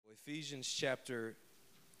Ephesians chapter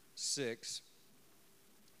 6.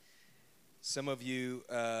 Some of you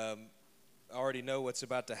already know what's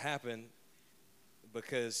about to happen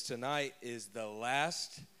because tonight is the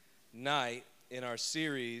last night in our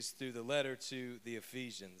series through the letter to the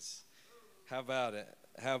Ephesians. How about it?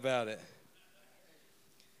 How about it?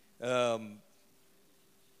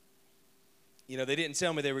 They didn't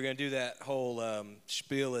tell me they were going to do that whole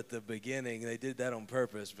spiel at the beginning. They did that on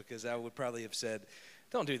purpose because I would probably have said,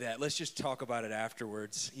 don't do that. Let's just talk about it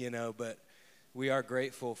afterwards, But we are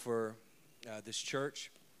grateful for this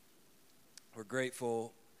church. We're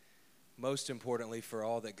grateful, most importantly, for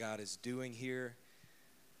all that God is doing here.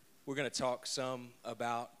 We're going to talk some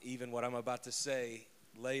about even what I'm about to say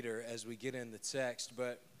later as we get in the text.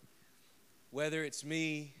 But whether it's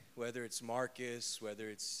me, whether it's Marcus, whether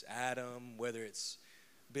it's Adam, whether it's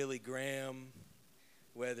Billy Graham,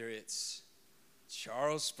 whether it's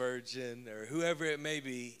Charles Spurgeon, or whoever it may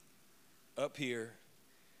be up here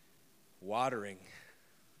watering,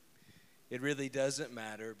 it really doesn't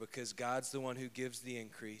matter because God's the one who gives the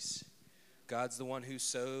increase. God's the one who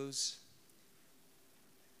sows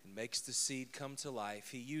and makes the seed come to life.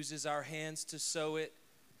 He uses our hands to sow it,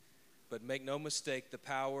 but make no mistake, the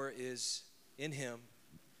power is in Him.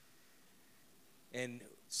 And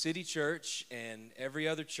City Church and every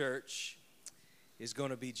other church is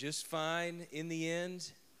going to be just fine in the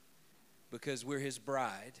end because we're His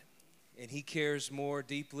bride. And He cares more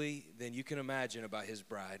deeply than you can imagine about His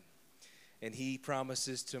bride. And He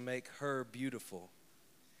promises to make her beautiful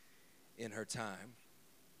in her time.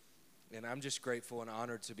 And I'm just grateful and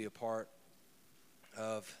honored to be a part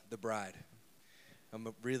of the bride. I'm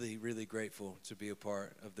really, really grateful to be a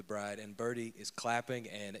part of the bride. And Birdie is clapping,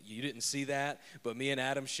 and you didn't see that, but me and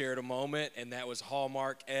Adam shared a moment, and that was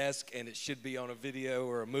Hallmark-esque, and it should be on a video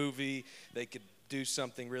or a movie. They could do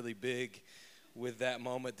something really big with that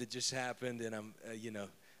moment that just happened, and I'm,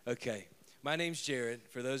 okay. My name's Jared.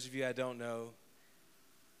 For those of you I don't know,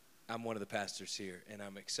 I'm one of the pastors here, and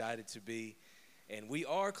I'm excited to be. And we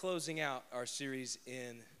are closing out our series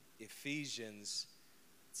in Ephesians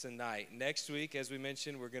tonight. Next week, as we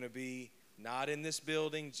mentioned, we're going to be not in this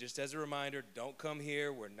building. Just as a reminder, don't come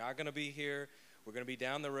here. We're not going to be here. We're going to be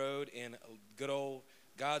down the road in good old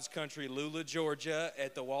God's country, Lula, Georgia,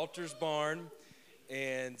 at the Walters Barn.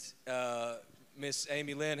 And Miss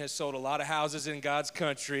Amy Lynn has sold a lot of houses in God's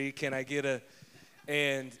country. Can I get a...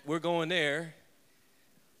 And we're going there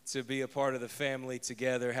to be a part of the family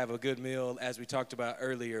together, have a good meal, as we talked about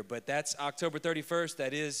earlier. But that's October 31st.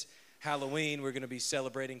 That is Halloween. We're going to be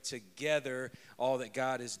celebrating together all that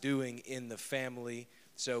God is doing in the family.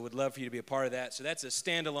 So would love for you to be a part of that. So that's a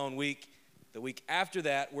standalone week. The week after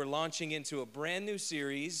that, we're launching into a brand new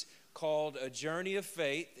series called A Journey of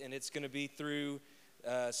Faith, and it's going to be through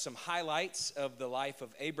some highlights of the life of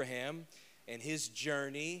Abraham and his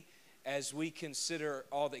journey as we consider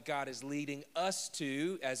all that God is leading us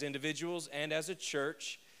to as individuals and as a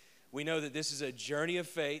church. We know that this is a journey of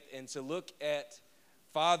faith, and to look at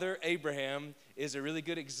Father Abraham is a really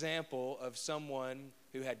good example of someone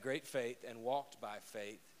who had great faith and walked by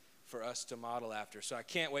faith for us to model after. So I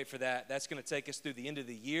can't wait for that. That's going to take us through the end of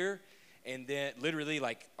the year, and then literally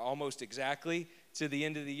like almost exactly to the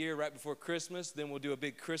end of the year, right before Christmas. Then we'll do a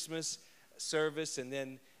big Christmas service, and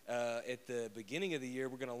then at the beginning of the year,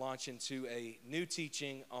 we're going to launch into a new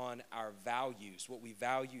teaching on our values, what we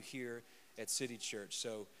value here at City Church.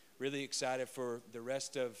 So really excited for the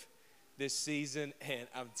rest of this season, and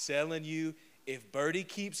I'm telling you, if Birdie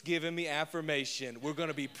keeps giving me affirmation, we're going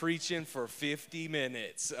to be preaching for 50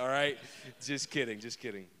 minutes, all right? Just kidding.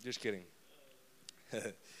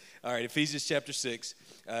 All right, Ephesians chapter 6.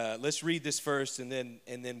 Let's read this first, and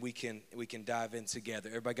then we can dive in together.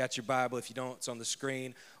 Everybody got your Bible? If you don't, it's on the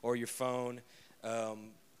screen or your phone.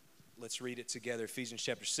 Let's read it together. Ephesians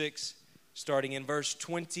chapter 6, starting in verse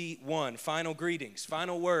 21. Final greetings,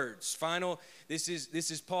 final words. This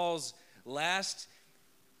is Paul's last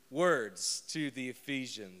words to the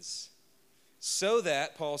Ephesians. So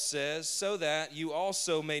that, Paul says, so that you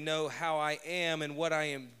also may know how I am and what I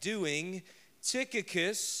am doing,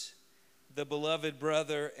 Tychicus, the beloved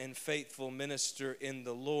brother and faithful minister in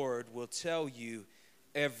the Lord, will tell you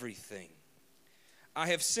everything. I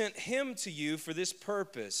have sent him to you for this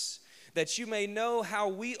purpose, that you may know how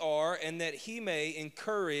we are and that he may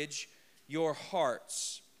encourage your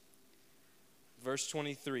hearts. Verse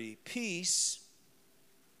 23, peace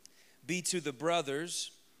be to the brothers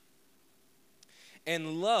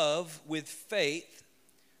and love with faith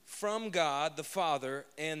from God the Father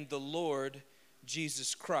and the Lord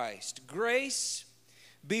Jesus Christ. Grace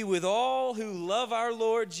be with all who love our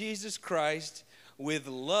Lord Jesus Christ with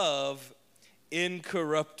love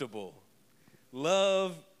incorruptible.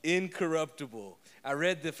 Love incorruptible.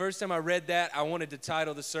 The first time I read that, I wanted to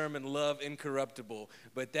title the sermon Love Incorruptible,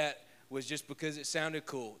 but that was just because it sounded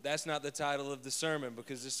cool. That's not the title of the sermon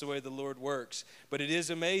because this is the way the Lord works. But it is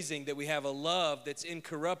amazing that we have a love that's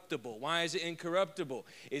incorruptible. Why is it incorruptible?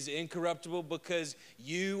 Is it incorruptible because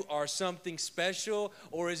you are something special,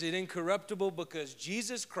 or is it incorruptible because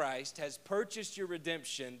Jesus Christ has purchased your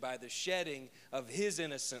redemption by the shedding of his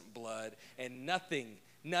innocent blood, and nothing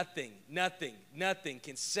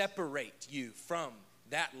can separate you from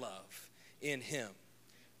that love in him?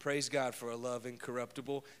 Praise God for a love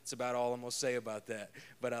incorruptible. It's about all I'm going to say about that,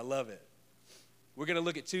 but I love it. We're going to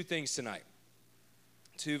look at two things tonight,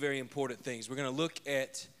 two very important things. We're going to look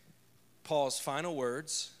at Paul's final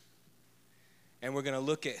words, and we're going to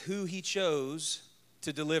look at who he chose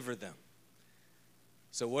to deliver them.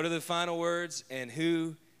 So what are the final words, and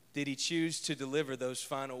who did he choose to deliver those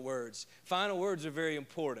final words? Final words are very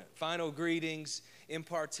important. Final greetings,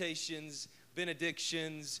 impartations,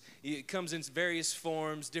 benedictions. It comes in various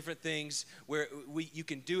forms, different things where you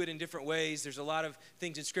can do it in different ways. There's a lot of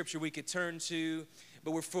things in Scripture we could turn to,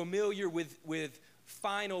 but we're familiar with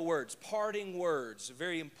final words, parting words,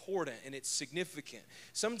 very important, and it's significant.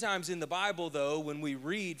 Sometimes in the Bible, though, when we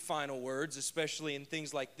read final words, especially in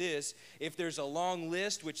things like this, if there's a long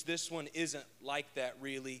list, which this one isn't like that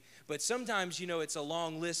really, but sometimes, it's a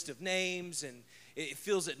long list of names, and it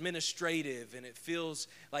feels administrative, and it feels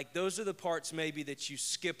like those are the parts maybe that you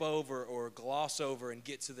skip over or gloss over and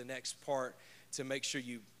get to the next part to make sure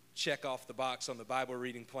you check off the box on the Bible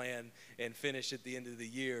reading plan and finish at the end of the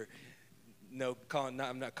year. No,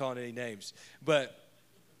 I'm not calling any names, but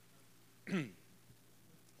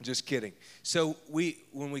just kidding. So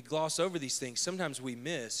when we gloss over these things, sometimes we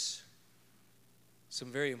miss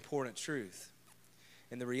some very important truth.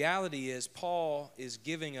 And the reality is Paul is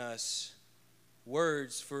giving us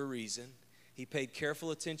words for a reason. He paid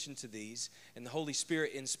careful attention to these, and the Holy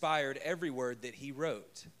Spirit inspired every word that he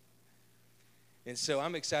wrote. And so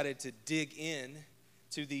I'm excited to dig in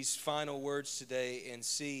to these final words today and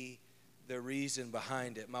see the reason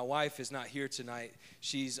behind it. My wife is not here tonight.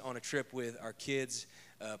 She's on a trip with our kids.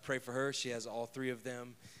 Pray for her. She has all three of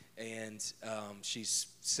them, and she's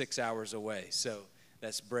 6 hours away. So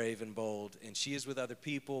that's brave and bold. And she is with other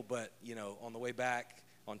people, but, on the way back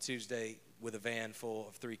on Tuesday with a van full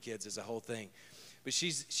of 3 kids is a whole thing. But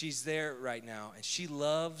she's there right now, and she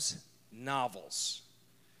loves novels.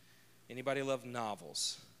 Anybody love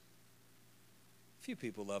novels? A few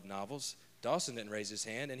people love novels. Dawson didn't raise his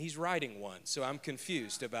hand, and he's writing one, so I'm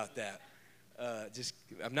confused about that.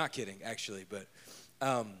 I'm not kidding, actually, but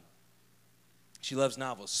she loves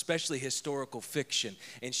novels, especially historical fiction,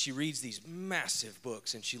 and she reads these massive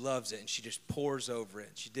books, and she loves it, and she just pores over it,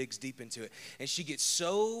 and she digs deep into it, and she gets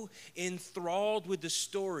so enthralled with the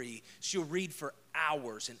story, she'll read for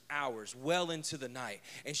hours and hours, well into the night,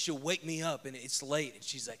 and she'll wake me up, and it's late, and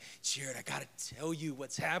she's like, Jared, I gotta tell you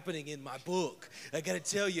what's happening in my book. I gotta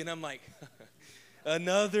tell you, and I'm like,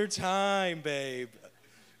 another time, babe.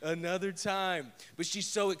 Another time. But she's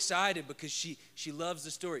so excited because she loves the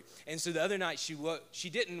story. And so the other night she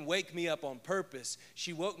didn't wake me up on purpose.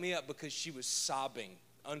 She woke me up because she was sobbing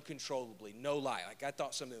uncontrollably, no lie. Like I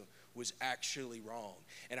thought something was actually wrong.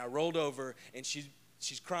 And I rolled over, and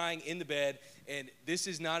she's crying in the bed, and this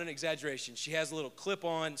is not an exaggeration. She has a little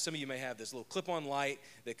clip-on, some of you may have this, little clip-on light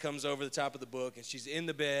that comes over the top of the book, and she's in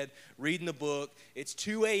the bed reading the book. It's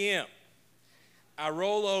 2 a.m. I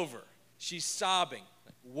roll over. She's sobbing.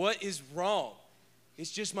 What is wrong?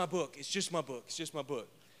 It's just my book. It's just my book. It's just my book.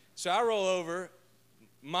 So I roll over,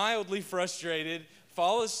 mildly frustrated,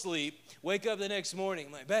 fall asleep, wake up the next morning.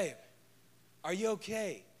 I'm like, babe, are you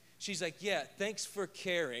okay? She's like, yeah, thanks for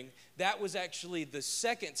caring. That was actually the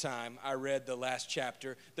second time I read the last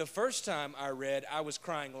chapter. The first time I read, I was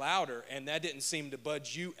crying louder, and that didn't seem to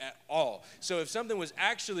budge you at all. So if something was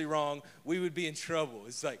actually wrong, we would be in trouble.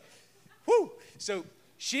 It's like, whoo. So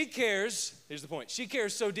she cares, here's the point, she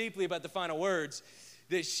cares so deeply about the final words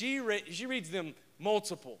that she reads them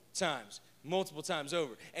multiple times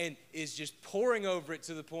over, and is just poring over it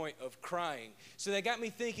to the point of crying. So that got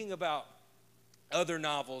me thinking about other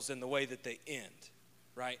novels and the way that they end,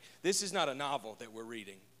 right? This is not a novel that we're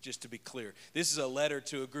reading, just to be clear. This is a letter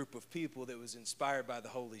to a group of people that was inspired by the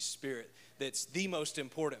Holy Spirit. That's the most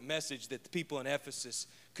important message that the people in Ephesus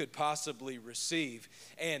could possibly receive.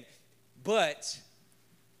 But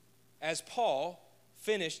as Paul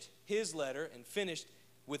finished his letter and finished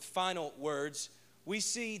with final words, we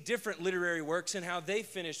see different literary works and how they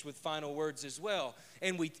finished with final words as well.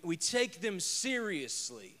 And we take them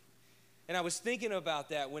seriously. And I was thinking about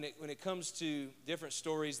that when it comes to different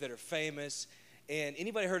stories that are famous. And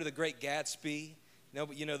anybody heard of The Great Gatsby? No,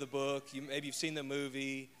 but you know the book. Maybe you've seen the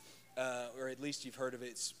movie, or at least you've heard of it.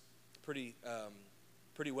 It's pretty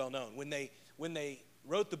well known. When they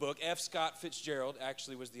wrote the book, F. Scott Fitzgerald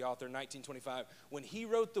actually was the author in 1925. When he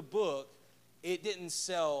wrote the book, it didn't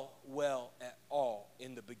sell well at all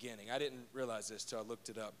in the beginning. I didn't realize this till I looked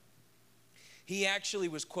it up. He actually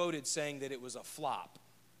was quoted saying that it was a flop.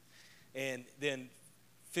 And then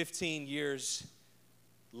 15 years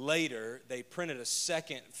later, they printed a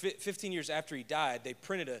second, 15 years after he died, they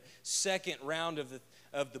printed a second round of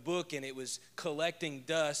the book, and it was collecting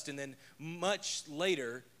dust. And then much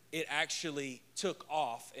later, it actually took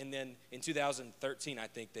off. And then in 2013, I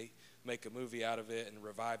think they make a movie out of it and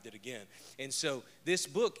revived it again. And so this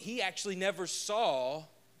book, he actually never saw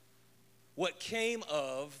what came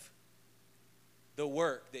of the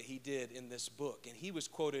work that he did in this book. And he was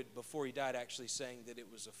quoted before he died actually saying that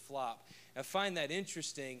it was a flop. I find that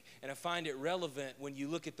interesting, and I find it relevant when you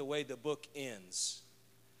look at the way the book ends.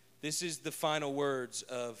 This is the final words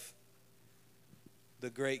of The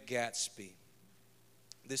Great Gatsby.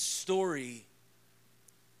 This story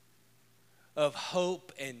of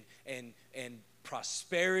hope and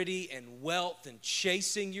prosperity and wealth and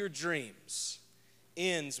chasing your dreams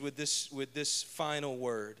ends with this final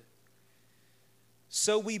word.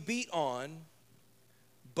 So we beat on,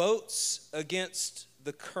 boats against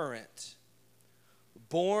the current,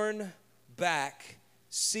 borne back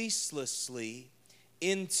ceaselessly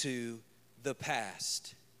into the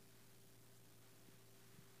past.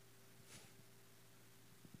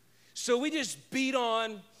 So we just beat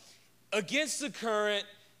on against the current,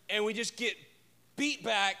 and we just get beat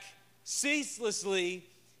back ceaselessly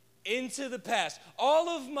into the past. All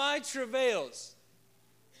of my travails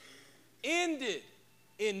ended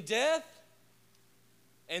in death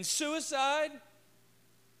and suicide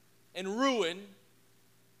and ruin.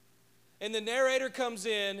 And the narrator comes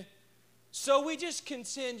in, so we just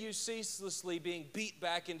continue ceaselessly being beat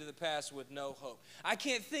back into the past with no hope. I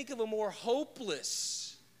can't think of a more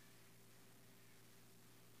hopeless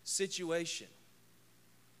situation,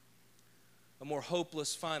 a more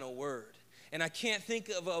hopeless final word. And I can't think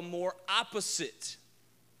of a more opposite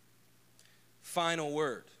final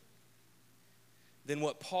word than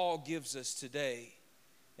what Paul gives us today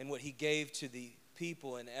and what he gave to the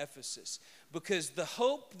people in Ephesus. Because the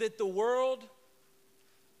hope that the world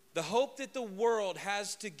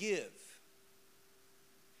has to give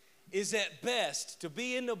is at best to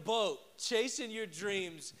be in the boat, chasing your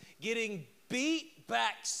dreams, getting beat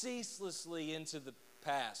back ceaselessly into the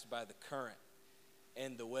past by the current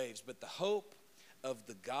and the waves. But the hope of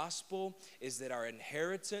the gospel is that our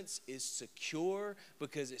inheritance is secure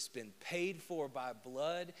because it's been paid for by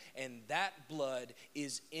blood, and that blood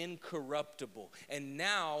is incorruptible. And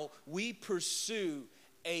now we pursue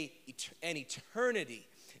an eternity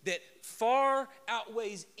that far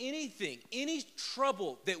outweighs anything, any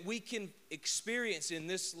trouble that we can experience in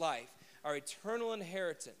this life. Our eternal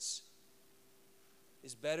inheritance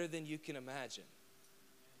is better than you can imagine.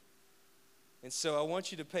 And so I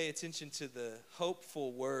want you to pay attention to the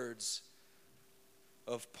hopeful words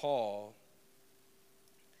of Paul.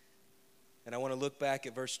 And I want to look back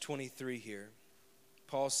at verse 23 here.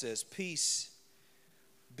 Paul says, "Peace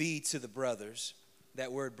be to the brothers."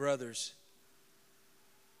 That word brothers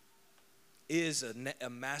is a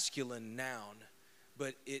masculine noun,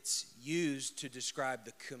 but it's used to describe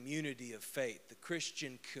the community of faith, the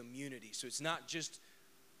Christian community. So it's not just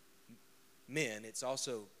men, it's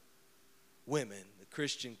also women, the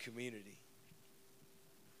Christian community.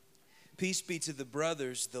 Peace be to the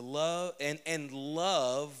brothers, the love and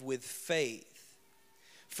love with faith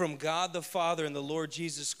from God the Father and the Lord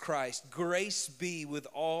Jesus Christ. Grace be with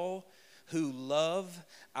all who love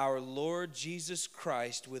our Lord Jesus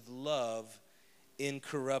Christ with love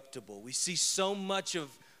incorruptible. We see so much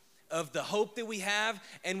of the hope that we have,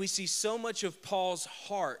 and we see so much of Paul's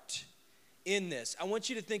heart in this. I want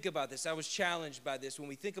you to think about this. I was challenged by this. When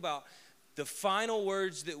we think about the final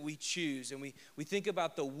words that we choose, and we think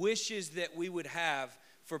about the wishes that we would have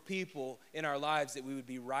for people in our lives that we would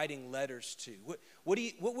be writing letters to. What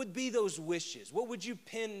would be those wishes? What would you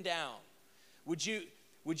pin down? Would you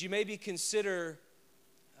maybe consider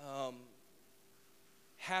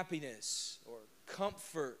happiness or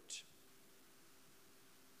comfort?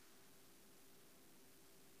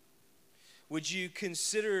 Would you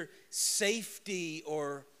consider safety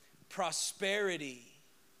or prosperity?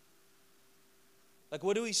 Like,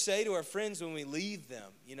 what do we say to our friends when we leave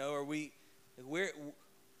them? You know,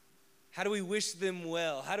 how do we wish them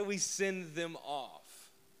well? How do we send them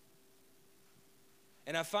off?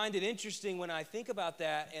 And I find it interesting when I think about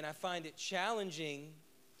that, and I find it challenging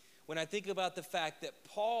when I think about the fact that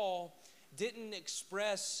Paul didn't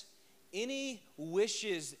express any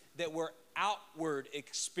wishes that were outward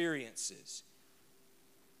experiences.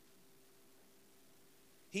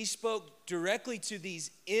 He spoke directly to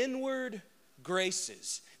these inward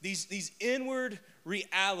graces, these inward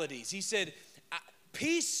realities. He said,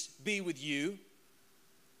 peace be with you,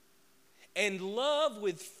 and love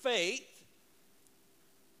with faith,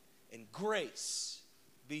 and grace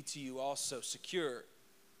be to you also, secure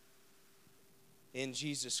in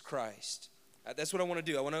Jesus Christ. That's what I want to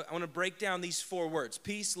do. I want to break down these 4 words: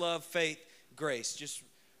 peace, love, faith, grace. Just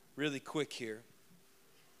really quick here.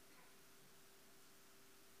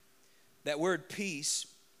 That word peace,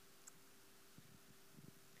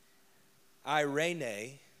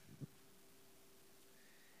 eirene,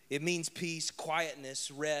 it means peace,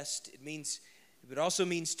 quietness, rest. It also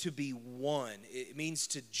means to be one. It means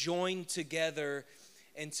to join together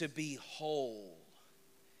and to be whole.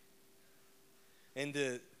 And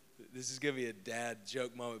this is going to be a dad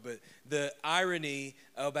joke moment, but the irony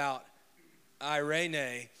about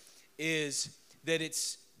eirene is that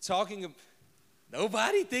it's talking.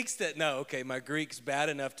 Nobody thinks that. No, okay, my Greek's bad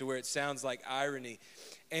enough to where it sounds like irony.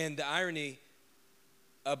 And the irony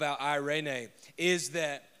about eirene is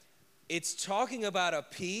that it's talking about a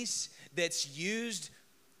peace that's used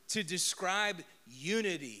to describe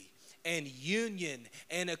unity and union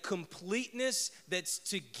and a completeness that's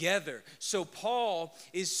together. So Paul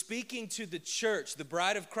is speaking to the church, the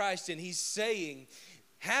bride of Christ, and he's saying,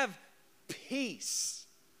 have peace.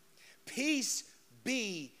 Peace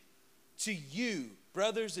be to you,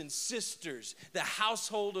 brothers and sisters, the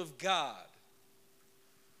household of God.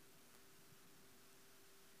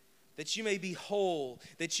 That you may be whole,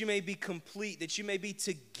 that you may be complete, that you may be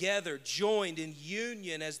together, joined in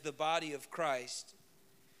union as the body of Christ.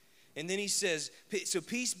 And then he says, so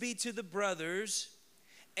peace be to the brothers,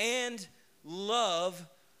 and love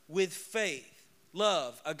with faith.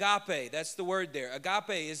 Love, agape, that's the word there.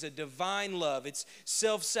 Agape is a divine love. It's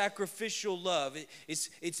self-sacrificial love.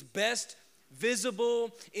 It's best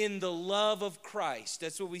visible in the love of Christ.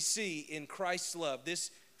 That's what we see in Christ's love. This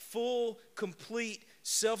full, complete,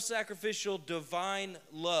 self-sacrificial, divine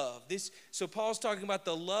love. So Paul's talking about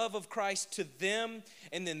the love of Christ to them,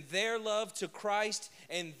 and then their love to Christ,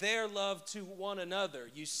 and their love to one another.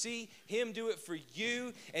 You see him do it for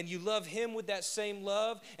you, and you love him with that same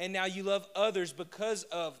love, and now you love others because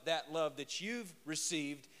of that love that you've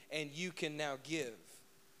received and you can now give.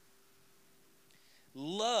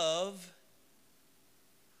 Love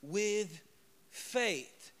with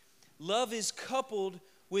faith. Love is coupled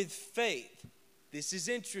with faith. This is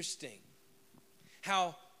interesting,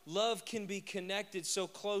 how love can be connected so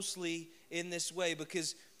closely in this way,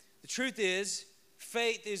 because the truth is,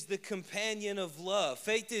 faith is the companion of love.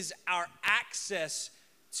 Faith is our access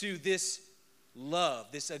to this love,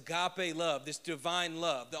 this agape love, this divine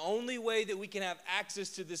love. The only way that we can have access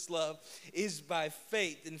to this love is by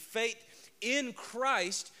faith. And faith in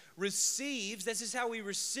Christ receives, this is how we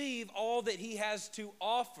receive all that he has to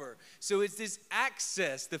offer. So it's this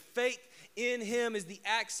access. The faith in him is the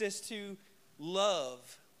access to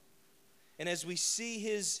love. And as we see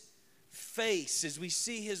his face, as we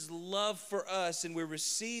see his love for us and we're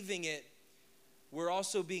receiving it, we're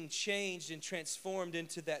also being changed and transformed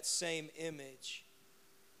into that same image.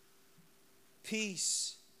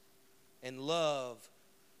 Peace and love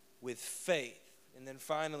with faith. And then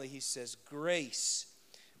finally he says, grace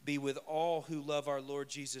be with all who love our Lord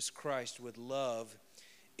Jesus Christ with love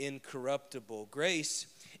incorruptible. Grace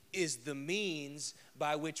is the means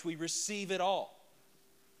by which we receive it all.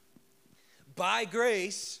 By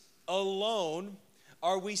grace alone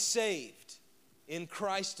are we saved, in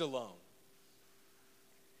Christ alone.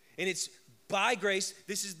 And it's by grace,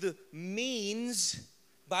 this is the means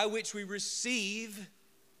by which we receive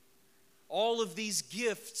all of these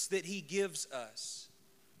gifts that he gives us.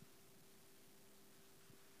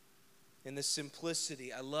 In the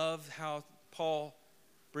simplicity, I love how Paul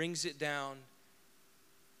brings it down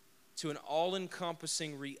to an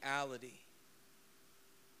all-encompassing reality.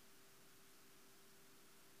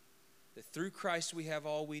 That through Christ we have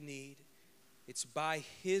all we need. It's by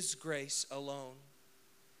his grace alone.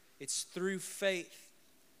 It's through faith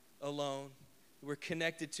alone. We're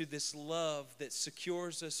connected to this love that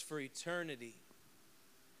secures us for eternity.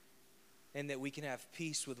 And that we can have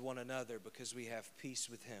peace with one another because we have peace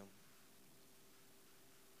with him.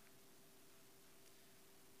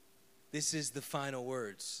 This is the final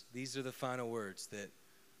words. These are the final words that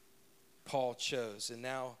Paul chose. And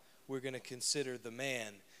now we're going to consider the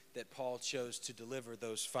man that Paul chose to deliver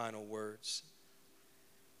those final words.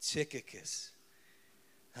 Tychicus.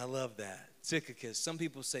 I love that. Tychicus. Some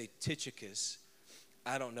people say Tychicus.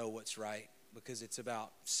 I don't know what's right because it's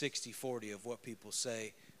about 60-40 of what people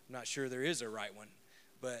say. I'm not sure there is a right one,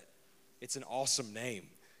 but it's an awesome name.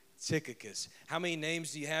 Tychicus. How many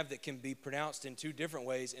names do you have that can be pronounced in two different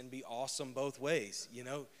ways and be awesome both ways? You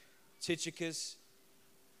know, Tychicus.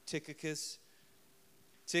 Tychicus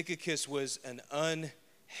was an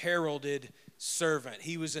unheralded servant.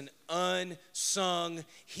 He was an unsung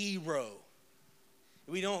hero.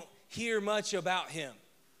 We don't hear much about him.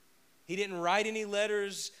 He didn't write any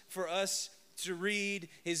letters for us to read.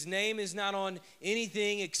 His name is not on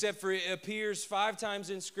anything except for it appears 5 times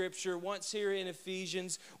in Scripture, once here in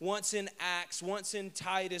Ephesians, once in Acts, once in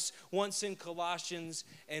Titus, once in Colossians,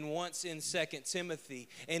 and once in 2 Timothy.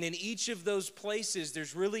 And in each of those places,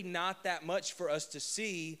 there's really not that much for us to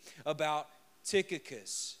see about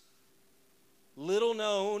Tychicus. Little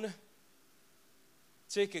known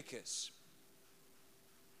Tychicus.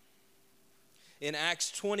 In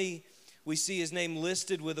Acts 20, we see his name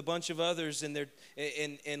listed with a bunch of others,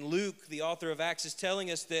 and Luke, the author of Acts, is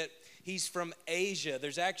telling us that he's from Asia.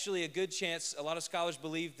 There's actually a good chance, a lot of scholars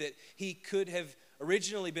believe that he could have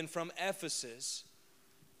originally been from Ephesus.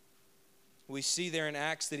 We see there in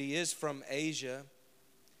Acts that he is from Asia.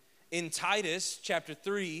 In Titus chapter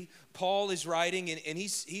 3, Paul is writing, and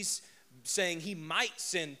he's saying he might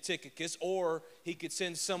send Tychicus, or he could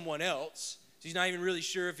send someone else. So he's not even really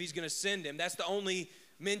sure if he's going to send him. That's the only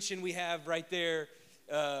mention we have right there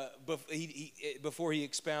before he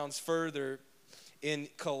expounds further. In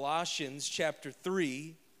Colossians chapter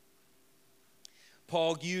 3,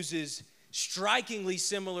 Paul uses strikingly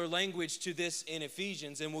similar language to this in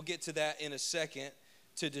Ephesians, and we'll get to that in a second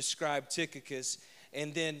to describe Tychicus.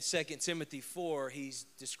 And then 2 Timothy 4, he's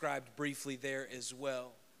described briefly there as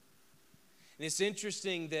well. And it's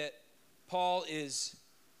interesting that Paul is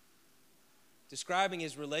describing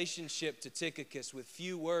his relationship to Tychicus with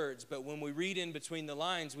few words, but when we read in between the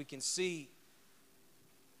lines, we can see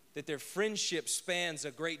that their friendship spans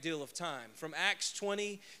a great deal of time. From Acts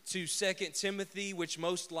 20 to 2 Timothy, which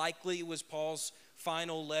most likely was Paul's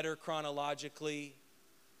final letter chronologically,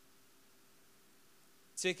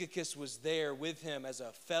 Tychicus was there with him as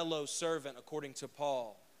a fellow servant, according to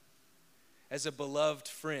Paul, as a beloved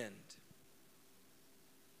friend.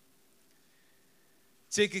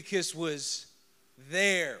 Tychicus was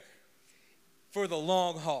there for the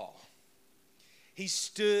long haul. He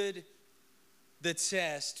stood the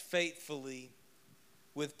test faithfully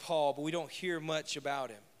with Paul, but we don't hear much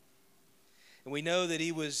about him. And we know that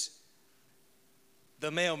he was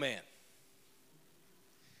the mailman.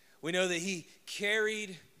 We know that he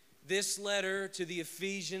carried this letter to the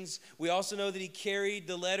Ephesians. We also know that he carried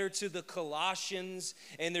the letter to the Colossians,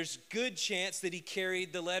 and there's good chance that he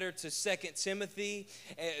carried the letter to 2 Timothy,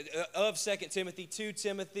 of 2 Timothy to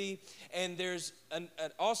Timothy, and there's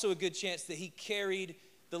also a good chance that he carried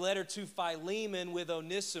the letter to Philemon with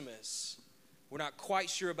Onesimus. We're not quite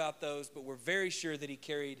sure about those, but we're very sure that he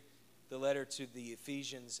carried the letter to the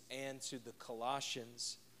Ephesians and to the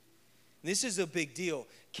Colossians. This is a big deal.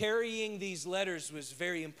 Carrying these letters was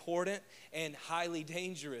very important and highly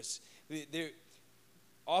dangerous.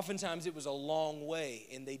 Oftentimes it was a long way,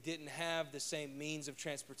 and they didn't have the same means of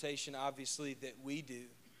transportation, obviously, that we do.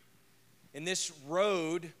 And this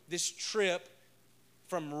road, this trip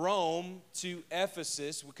from Rome to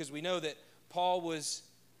Ephesus, because we know that Paul was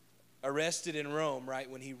arrested in Rome, right,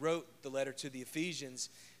 when he wrote the letter to the Ephesians.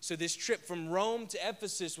 So this trip from Rome to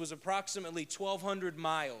Ephesus was approximately 1,200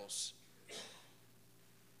 miles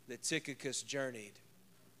that Tychicus journeyed.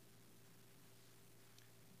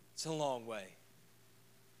 It's a long way.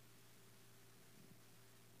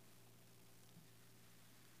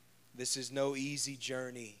 This is no easy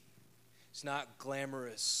journey. It's not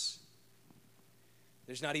glamorous.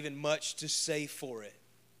 There's not even much to say for it.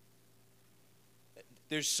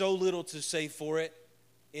 There's so little to say for it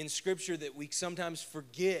in Scripture that we sometimes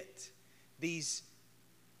forget these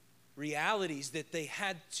realities, that they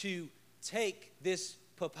had to take this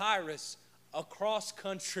papyrus across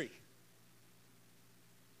country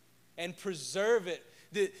and preserve it.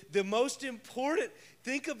 The most important,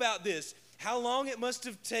 think about this, how long it must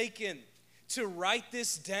have taken to write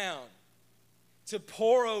this down, to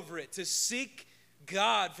pore over it, to seek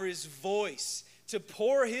God for His voice, to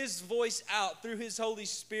pour His voice out through His Holy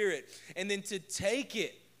Spirit, and then to take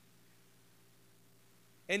it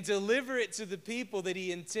and deliver it to the people that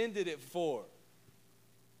He intended it for.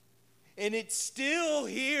 And it's still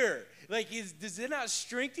here. Like, does it not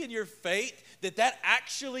strengthen your faith that that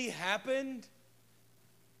actually happened?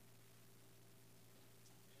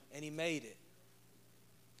 And He made it.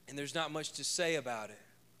 And there's not much to say about it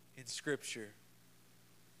in Scripture.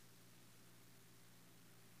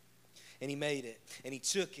 and he made it, and he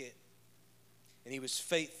took it, and he was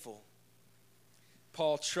faithful.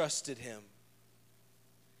 Paul trusted him.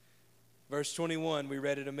 Verse 21, we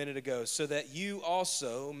read it a minute ago. So that you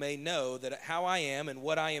also may know that how I am and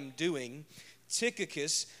what I am doing,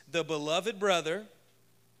 Tychicus, the beloved brother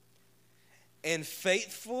and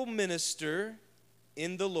faithful minister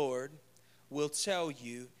in the Lord, will tell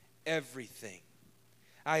you everything.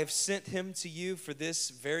 I have sent him to you for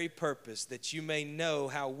this very purpose, that you may know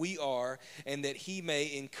how we are and that he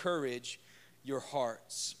may encourage your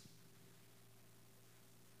hearts.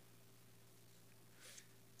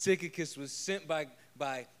 Tychicus was sent by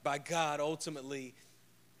God ultimately.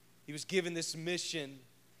 He was given this mission,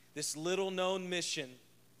 this little known mission,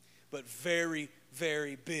 but very,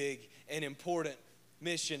 very big and important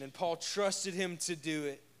mission. And Paul trusted him to do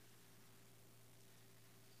it.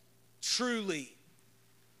 Truly,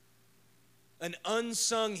 an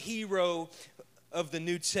unsung hero of the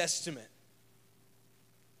New Testament.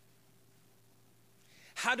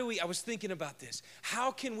 I was thinking about this. How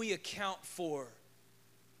can we account for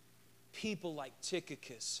people like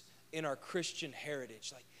Tychicus in our Christian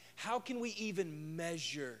heritage? Like, how can we even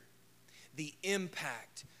measure the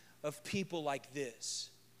impact of people like this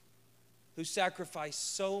who sacrifice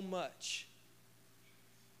so much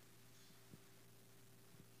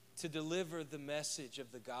to deliver the message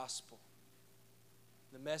of the gospel,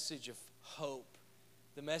 the message of hope,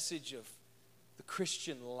 the message of the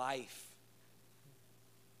Christian life?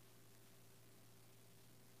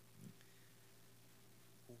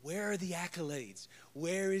 Where are the accolades?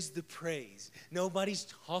 Where is the praise? Nobody's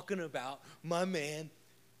talking about my man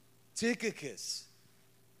Tychicus.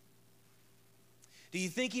 Do you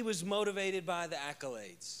think he was motivated by the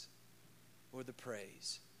accolades or the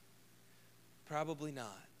praise? Probably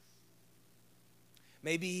not.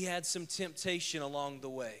 Maybe he had some temptation along the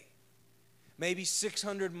way. Maybe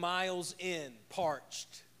 600 miles in,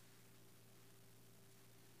 parched,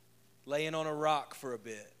 laying on a rock for a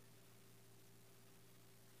bit.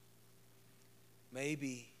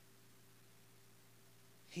 Maybe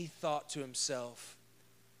he thought to himself,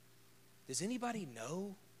 does anybody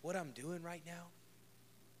know what I'm doing right now?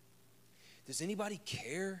 Does anybody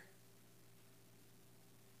care?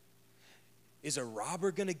 Is a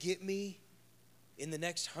robber going to get me in the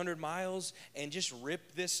next 100 miles and just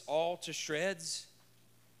rip this all to shreds?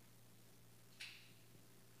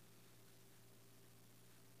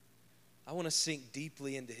 I want to sink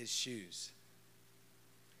deeply into his shoes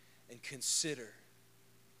and consider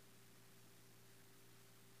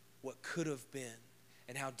what could have been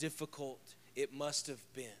and how difficult it must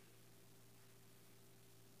have been.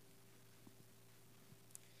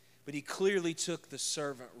 But he clearly took the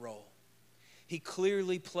servant role. He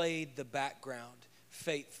clearly played the background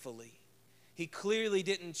faithfully. He clearly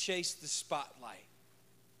didn't chase the spotlight.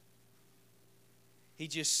 He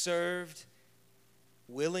just served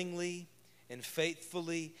willingly and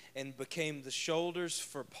faithfully and became the shoulders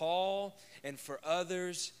for Paul and for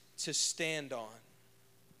others to stand on.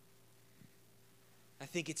 I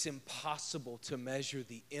think it's impossible to measure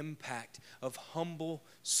the impact of humble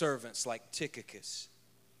servants like Tychicus.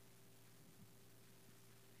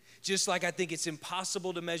 Just like I think it's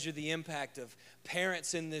impossible to measure the impact of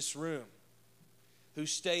parents in this room who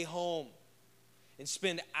stay home and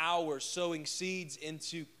spend hours sowing seeds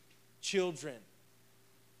into children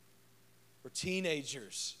or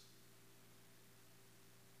teenagers,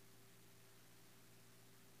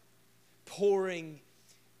 pouring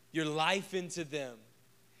your life into them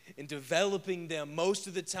and developing them, most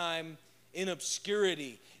of the time in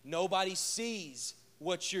obscurity. Nobody sees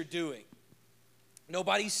what you're doing.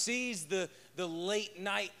 Nobody sees the late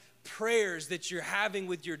night prayers that you're having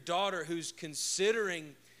with your daughter who's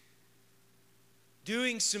considering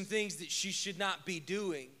doing some things that she should not be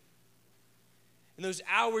doing. And those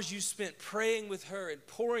hours you spent praying with her and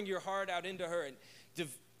pouring your heart out into her and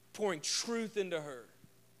pouring truth into her.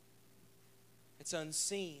 It's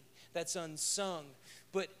unseen. That's unsung.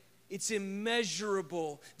 But it's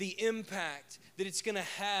immeasurable, the impact that it's going to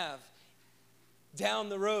have down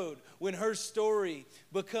the road when her story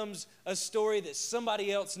becomes a story that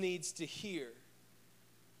somebody else needs to hear.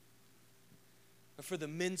 Or for the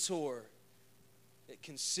mentor that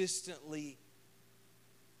consistently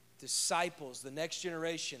disciples the next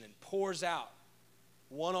generation and pours out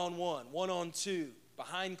one-on-one, one-on-two,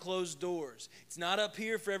 behind closed doors. It's not up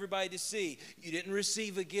here for everybody to see. You didn't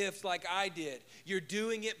receive a gift like I did. You're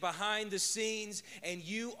doing it behind the scenes, and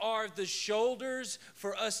you are the shoulders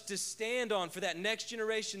for us to stand on, for that next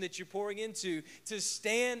generation that you're pouring into, to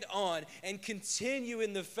stand on and continue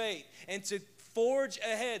in the faith and to forge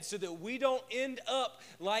ahead so that we don't end up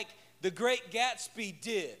like the great Gatsby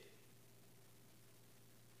did,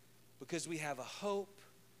 because we have a hope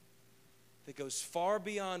that goes far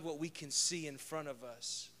beyond what we can see in front of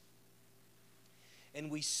us.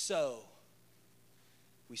 And we sow.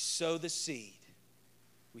 We sow the seed.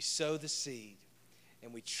 We sow the seed.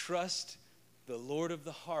 And we trust the Lord of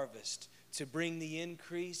the harvest to bring the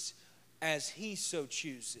increase as He so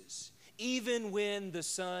chooses. Even when the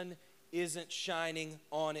sun isn't shining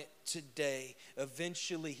on it today,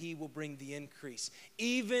 eventually He will bring the increase.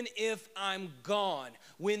 Even if I'm gone,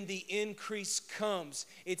 when the increase comes,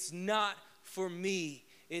 it's not for me,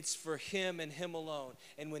 it's for Him and Him alone.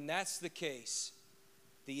 And when that's the case,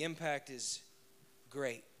 the impact is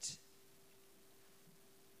great.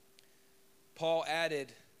 Paul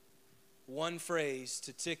added one phrase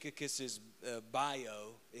to Tychicus's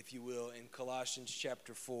bio, if you will, in Colossians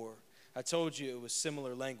chapter 4. I told you it was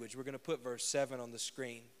similar language. We're going to put verse 7 on the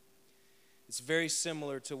screen. It's very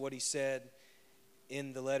similar to what he said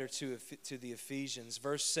in the letter to the Ephesians.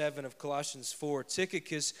 Verse 7 of Colossians 4,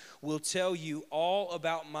 Tychicus will tell you all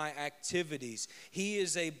about my activities. He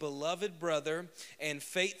is a beloved brother and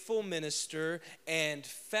faithful minister and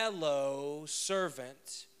fellow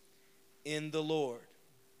servant in the Lord.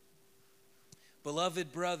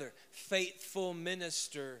 Beloved brother, faithful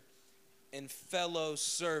minister, and fellow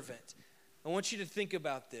servant. I want you to think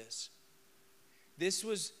about this. This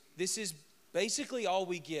is basically all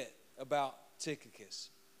we get about Tychicus.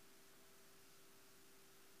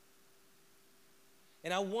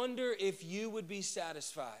 And I wonder if you would be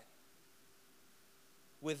satisfied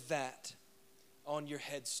with that on your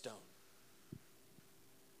headstone.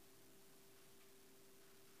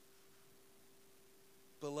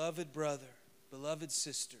 Beloved brother, beloved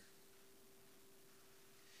sister,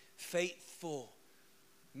 faithful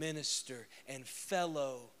minister and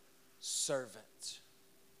fellow servant.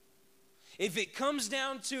 If it comes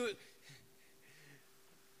down to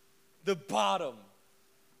the bottom,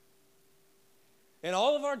 and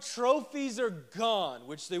all of our trophies are gone,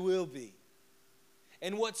 which they will be,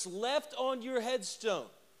 and what's left on your headstone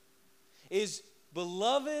is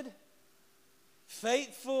beloved,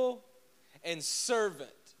 faithful, and servant,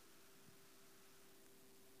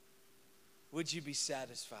 would you be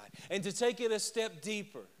satisfied? And to take it a step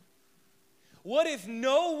deeper, what if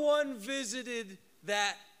no one visited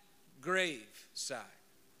that grave site?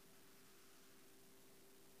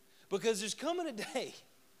 Because there's coming a day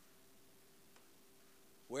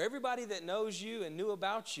where everybody that knows you and knew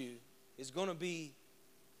about you is going to be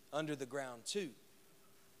under the ground too.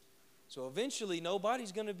 So eventually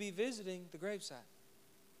nobody's going to be visiting the gravesite.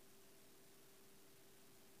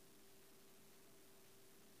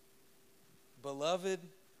 Beloved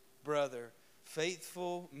brother,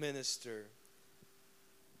 faithful minister,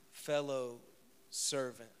 fellow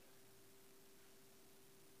servant.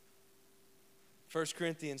 1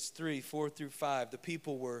 Corinthians 3, 4 through 5, the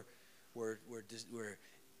people were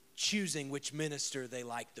choosing which minister they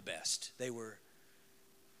liked the best. They were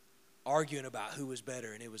arguing about who was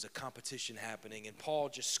better, and it was a competition happening, and Paul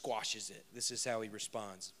just squashes it. This is how he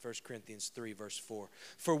responds. 1 Corinthians 3, verse 4.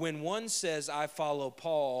 For when one says, I follow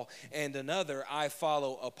Paul, and another, I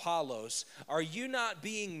follow Apollos, are you not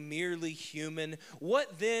being merely human?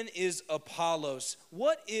 What then is Apollos?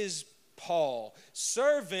 What is Paul?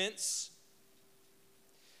 Servants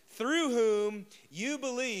through whom you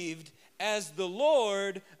believed, as the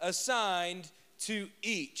Lord assigned to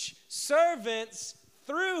each. Servants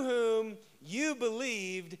through whom you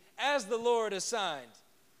believed, as the Lord assigned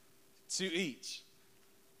to each.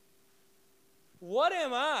 What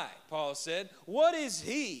am I? Paul said. What is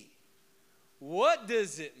he? What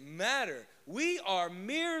does it matter? We are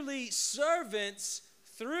merely servants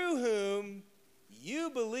through whom you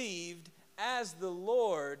believed, as the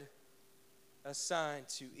Lord assigned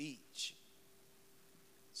to each.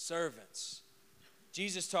 Servants.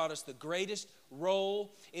 Jesus taught us the greatest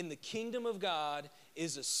role in the kingdom of God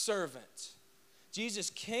is a servant.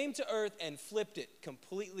 Jesus came to earth and flipped it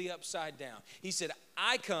completely upside down. He said,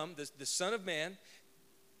 I come, the Son of Man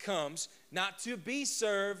comes not to be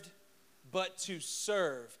served, but to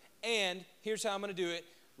serve. And here's how I'm going to do it.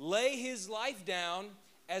 Lay his life down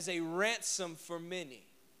as a ransom for many.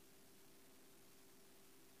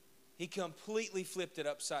 He completely flipped it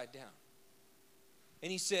upside down.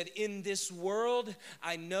 And he said, in this world,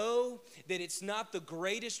 I know that it's not the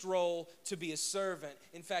greatest role to be a servant.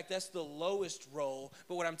 In fact, that's the lowest role.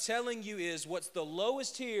 But what I'm telling you is what's the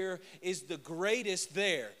lowest here is the greatest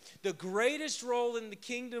there. The greatest role in the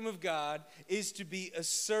kingdom of God is to be a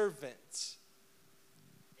servant.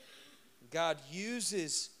 God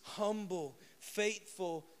uses humble,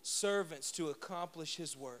 faithful servants to accomplish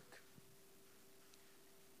his work.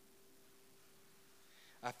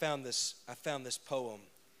 I found this poem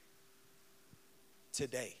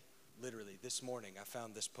today, literally this morning, I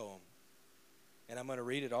found this poem. And I'm going to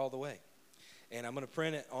read it all the way. And I'm going to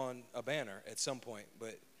print it on a banner at some point,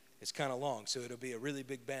 but it's kind of long, so it'll be a really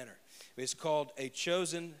big banner. It's called A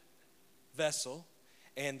Chosen Vessel,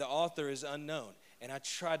 and the author is unknown. And I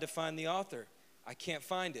tried to find the author. I can't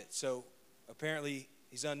find it, so apparently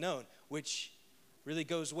he's unknown, which really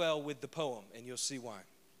goes well with the poem, and you'll see why.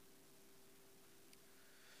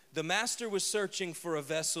 The master was searching for a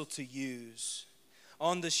vessel to use.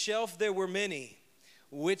 On the shelf there were many.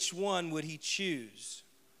 Which one would he choose?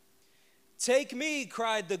 Take me,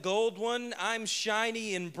 cried the gold one. I'm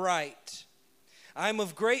shiny and bright. I'm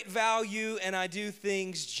of great value and I do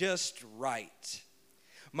things just right.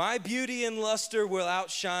 My beauty and luster will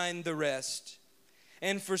outshine the rest.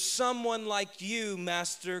 And for someone like you,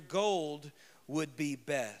 master, gold would be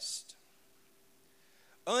best.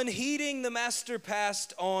 Unheeding, the master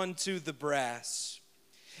passed on to the brass.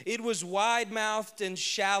 It was wide-mouthed and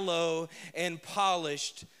shallow and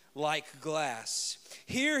polished like glass.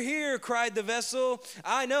 Here, here, cried the vessel,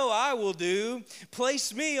 I know I will do.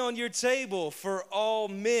 Place me on your table for all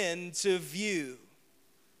men to view.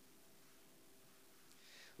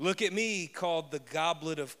 Look at me, called the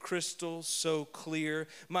goblet of crystal, so clear.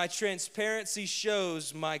 My transparency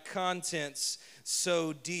shows my contents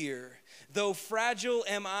so dear. Though fragile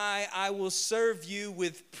am I will serve you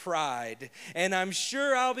with pride, and I'm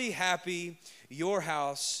sure I'll be happy your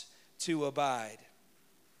house to abide.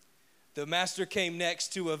 The master came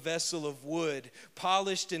next to a vessel of wood,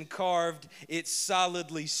 polished and carved, it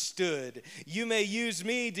solidly stood. You may use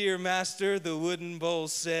me, dear master, the wooden bowl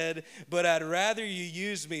said, but I'd rather you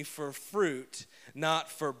use me for fruit,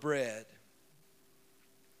 not for bread.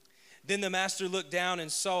 Then the master looked down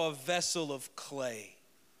and saw a vessel of clay.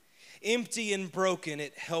 Empty and broken,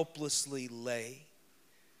 it helplessly lay.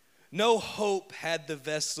 No hope had the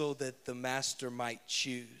vessel that the master might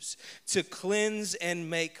choose to cleanse and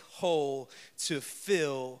make whole, to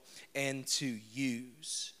fill and to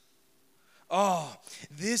use. Oh,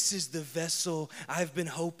 this is the vessel I've been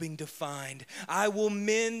hoping to find. I will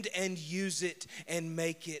mend and use it and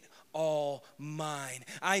make it all mine.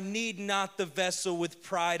 I need not the vessel with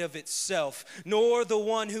pride of itself, nor the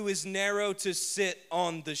one who is narrow to sit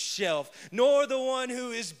on the shelf, nor the one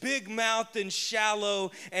who is big-mouthed and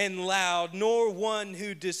shallow and loud, nor one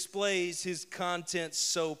who displays his contents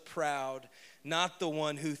so proud, not the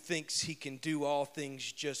one who thinks he can do all things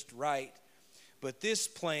just right, but this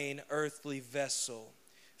plain earthly vessel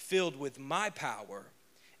filled with my power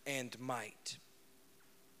and might.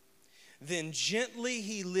 Then gently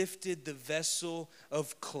he lifted the vessel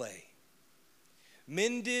of clay,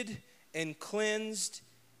 mended and cleansed,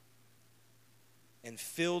 and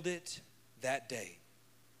filled it that day.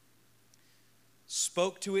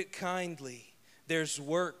 Spoke to it kindly, there's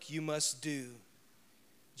work you must do.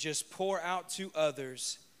 Just pour out to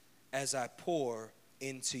others as I pour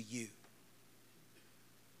into you.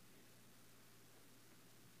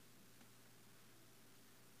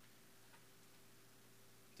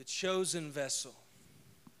 The chosen vessel.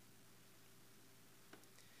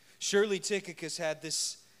 Surely Tychicus had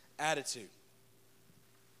this attitude.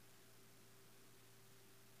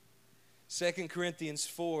 2 Corinthians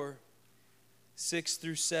 4, 6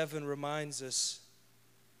 through 7 reminds us,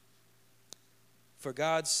 for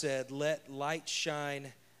God said, let light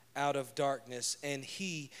shine out of darkness, and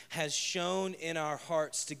he has shone in our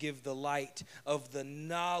hearts to give the light of the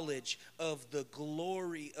knowledge of the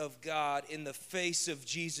glory of God in the face of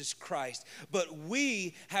Jesus Christ. But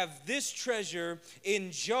we have this treasure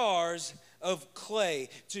in jars of clay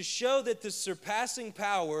to show that the surpassing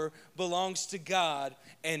power belongs to God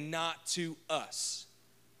and not to us.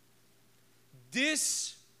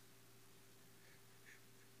 This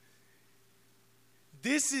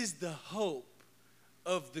is the hope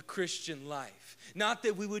of the Christian life. Not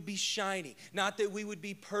that we would be shiny, not that we would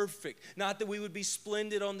be perfect, not that we would be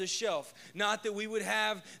splendid on the shelf, not that we would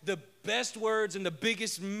have the best words and the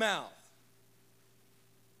biggest mouth.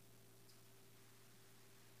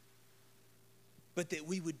 But that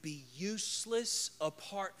we would be useless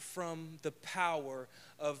apart from the power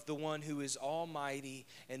of the one who is almighty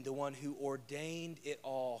and the one who ordained it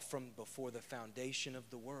all from before the foundation of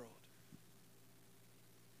the world.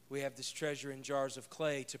 We have this treasure in jars of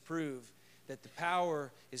clay to prove that the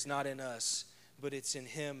power is not in us, but it's in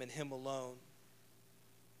him and him alone.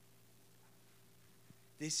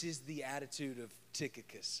 This is the attitude of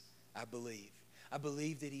Tychicus, I believe. I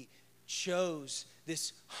believe that he chose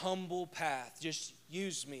this humble path. Just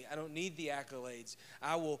use me. I don't need the accolades.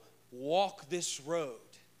 I will walk this road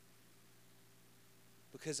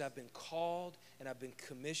because I've been called and I've been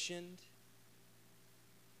commissioned.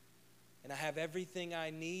 And And I have everything I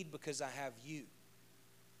need because I have you.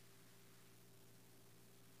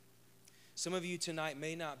 Some of you tonight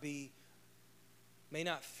may not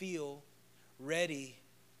feel ready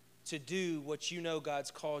to do what you know God's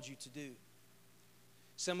called you to do.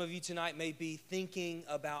 Some of you tonight may be thinking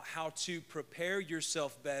about how to prepare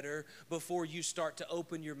yourself better before you start to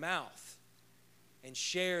open your mouth and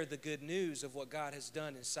share the good news of what God has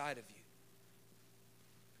done inside of you.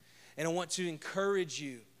 And I want to encourage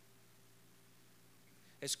you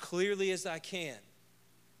as clearly as I can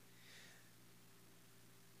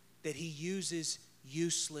that He uses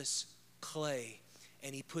useless clay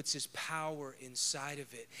and He puts His power inside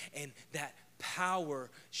of it. And that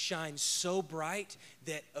power shines so bright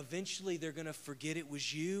that eventually they're going to forget it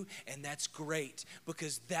was you, and that's great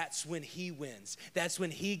because that's when He wins. That's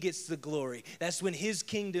when He gets the glory. That's when His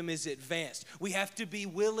kingdom is advanced. We have to be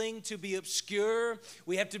willing to be obscure.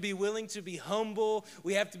 We have to be willing to be humble.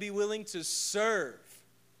 We have to be willing to serve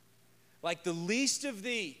like the least of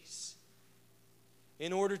these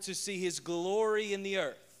in order to see His glory in the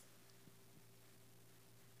earth.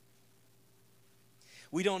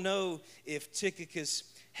 We don't know if Tychicus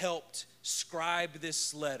helped scribe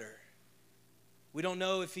this letter. We don't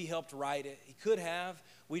know if he helped write it. He could have.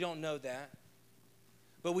 We don't know that.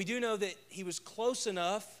 But we do know that he was close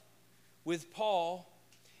enough with Paul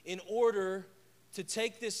in order to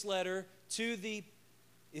take this letter to the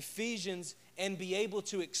Ephesians and be able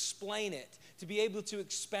to explain it, to be able to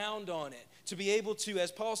expound on it, to be able to,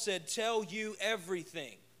 as Paul said, tell you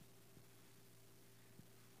everything.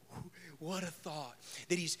 What a thought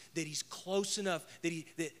that he's close enough,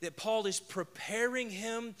 that Paul is preparing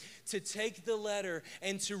him to take the letter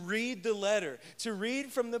and to read the letter, to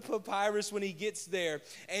read from the papyrus when he gets there,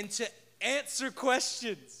 and to answer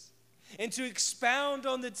questions and to expound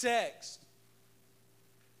on the text.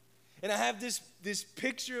 And I have this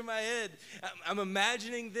picture in my head. I'm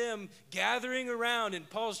imagining them gathering around, and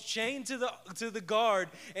Paul's chained to the guard,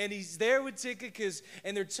 and he's there with Tychicus,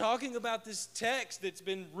 and they're talking about this text that's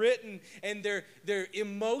been written, and they're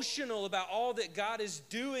emotional about all that God is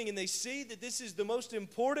doing, and they see that this is the most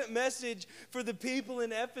important message for the people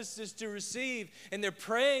in Ephesus to receive, and they're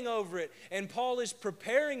praying over it, and Paul is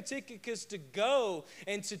preparing Tychicus to go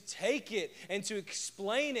and to take it and to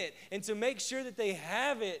explain it and to make sure that they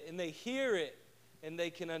have it and they hear it and they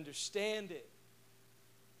can understand it.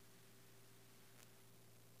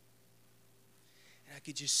 And I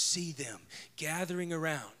could just see them gathering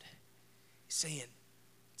around saying,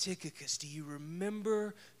 Tychicus, do you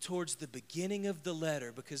remember towards the beginning of the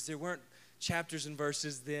letter? Because there weren't chapters and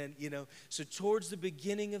verses then, So towards the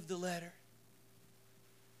beginning of the letter,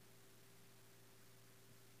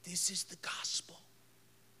 this is the gospel.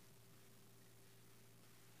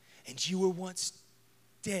 And you were once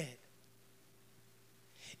dead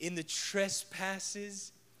in the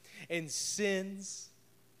trespasses and sins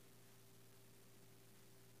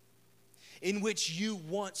in which you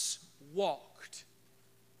once walked,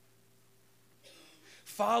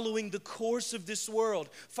 following the course of this world,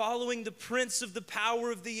 following the prince of the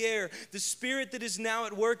power of the air, the spirit that is now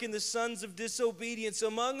at work in the sons of disobedience,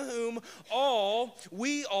 among whom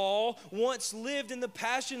we all once lived in the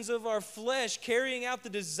passions of our flesh, carrying out the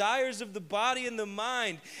desires of the body and the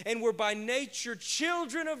mind, and were by nature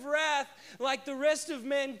children of wrath like the rest of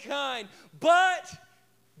mankind. But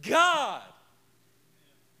God,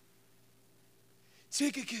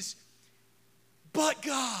 Tychicus, but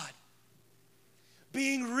God,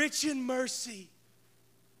 being rich in mercy,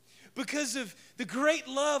 because of the great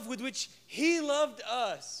love with which He loved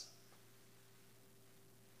us,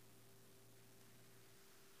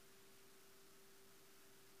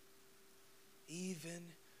 even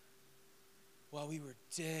while we were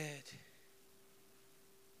dead,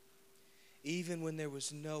 even when there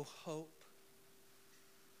was no hope,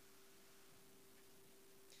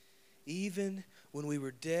 even when we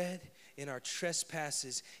were dead in our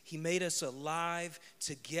trespasses, He made us alive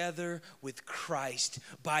together with Christ.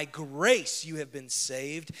 By grace you have been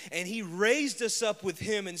saved, and He raised us up with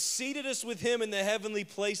Him and seated us with Him in the heavenly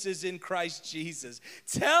places in Christ Jesus.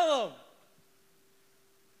 Tell them,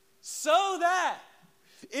 so that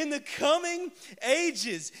in the coming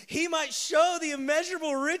ages He might show the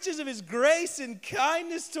immeasurable riches of His grace and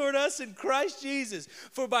kindness toward us in Christ Jesus.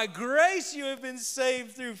 For by grace you have been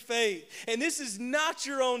saved through faith. And this is not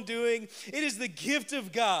your own doing. It is the gift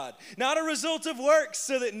of God, not a result of works,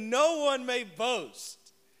 so that no one may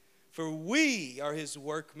boast. For we are His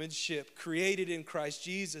workmanship, created in Christ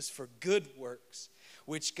Jesus for good works,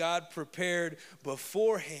 which God prepared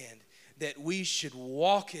beforehand that we should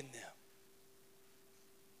walk in them.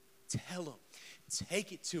 Tell them.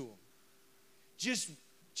 Take it to them. Just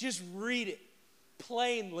Just read it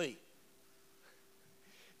plainly.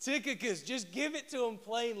 Tychicus, just give it to him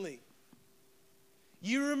plainly.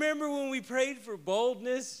 You remember when we prayed for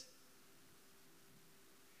boldness?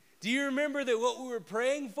 Do you remember that what we were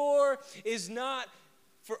praying for is not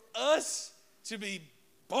for us to be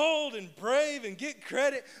bold and brave and get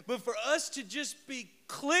credit, but for us to just be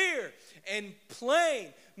clear and plain?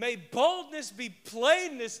 May boldness be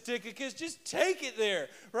plainness, Tychicus. Just take it there,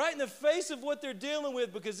 right in the face of what they're dealing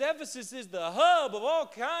with, because Ephesus is the hub of all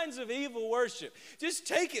kinds of evil worship. Just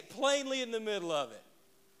take it plainly in the middle of it.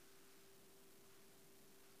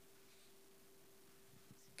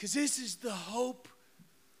 Because this is the hope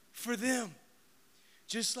for them,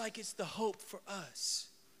 just like it's the hope for us.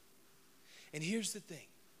 And here's the thing.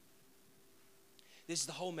 This is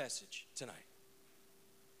the whole message tonight.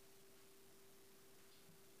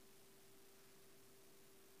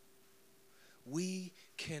 We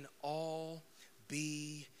can all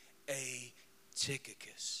be a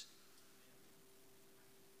Tychicus.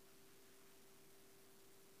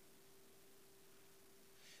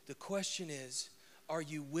 The question is, are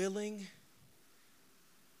you willing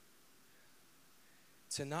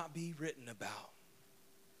to not be written about,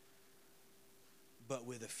 but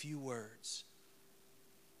with a few words?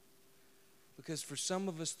 Because for some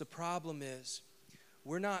of us, the problem is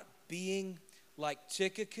we're not being like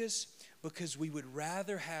Tychicus because we would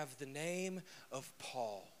rather have the name of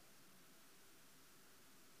Paul.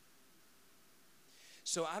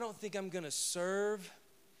 So I don't think I'm going to serve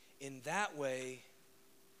in that way,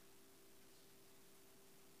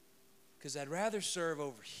 because I'd rather serve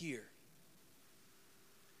over here,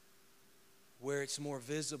 where it's more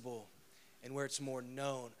visible and where it's more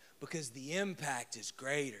known, because the impact is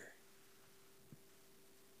greater.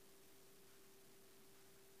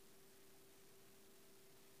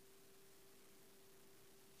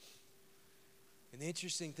 And the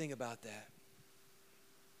interesting thing about that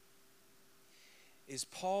is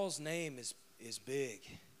Paul's name is big.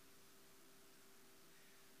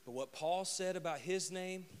 But what Paul said about his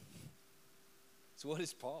name, so what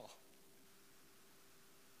is Paul?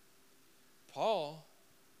 Paul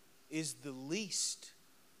is the least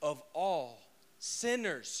of all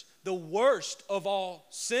sinners. The worst of all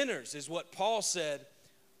sinners is what Paul said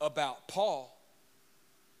about Paul.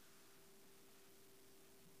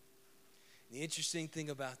 The interesting thing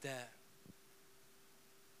about that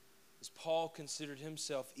is Paul considered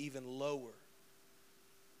himself even lower.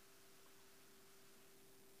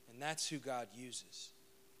 And that's who God uses.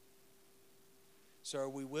 So are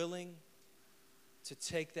we willing to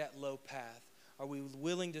take that low path? Are we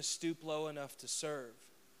willing to stoop low enough to serve?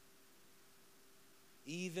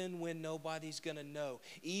 Even when nobody's going to know.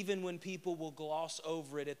 Even when people will gloss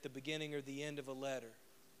over it at the beginning or the end of a letter.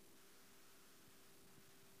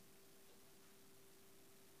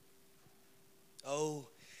 Oh,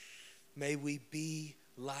 may we be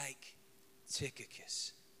like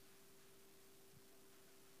Tychicus.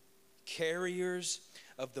 Carriers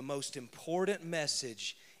of the most important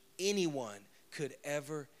message anyone could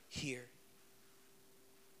ever hear.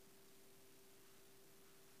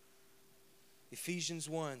 Ephesians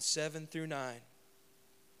 1, 7 through 9.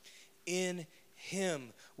 In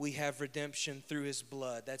Him we have redemption through His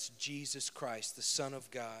blood. That's Jesus Christ, the Son of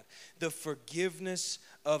God. The forgiveness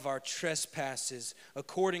of our trespasses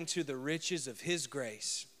according to the riches of His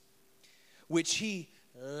grace, which He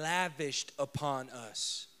lavished upon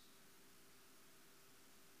us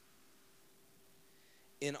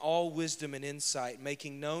in all wisdom and insight,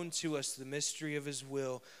 making known to us the mystery of His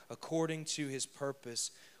will according to His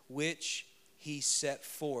purpose, which He set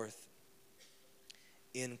forth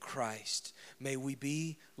in Christ. May we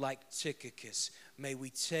be like Tychicus. May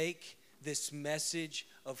we take this message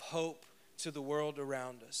of hope to the world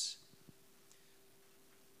around us.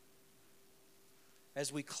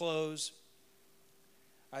 As we close,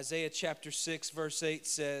 Isaiah chapter 6 verse 8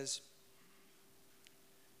 says,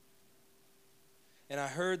 "And I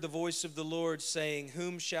heard the voice of the Lord saying,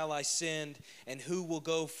 Whom shall I send, and who will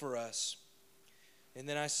go for us? And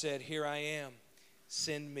then I said, Here I am,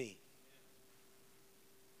 send me."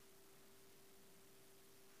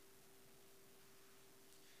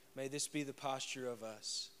 May this be the posture of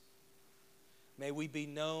us. May we be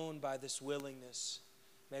known by this willingness.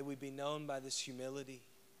 May we be known by this humility.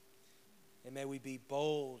 And may we be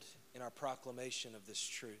bold in our proclamation of this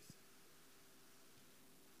truth.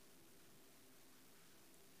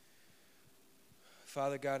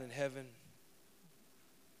 Father God in heaven,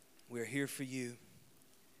 we're here for you.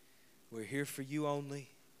 We're here for you only.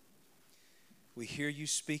 We hear you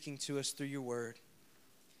speaking to us through your word.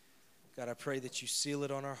 God, I pray that you seal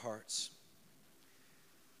it on our hearts.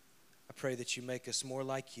 I I pray that you make us more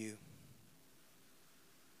like you.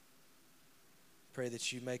 Pray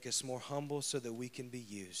that you make us more humble so that we can be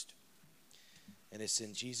used. And it's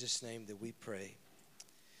in Jesus' name that we pray.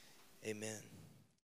 Amen.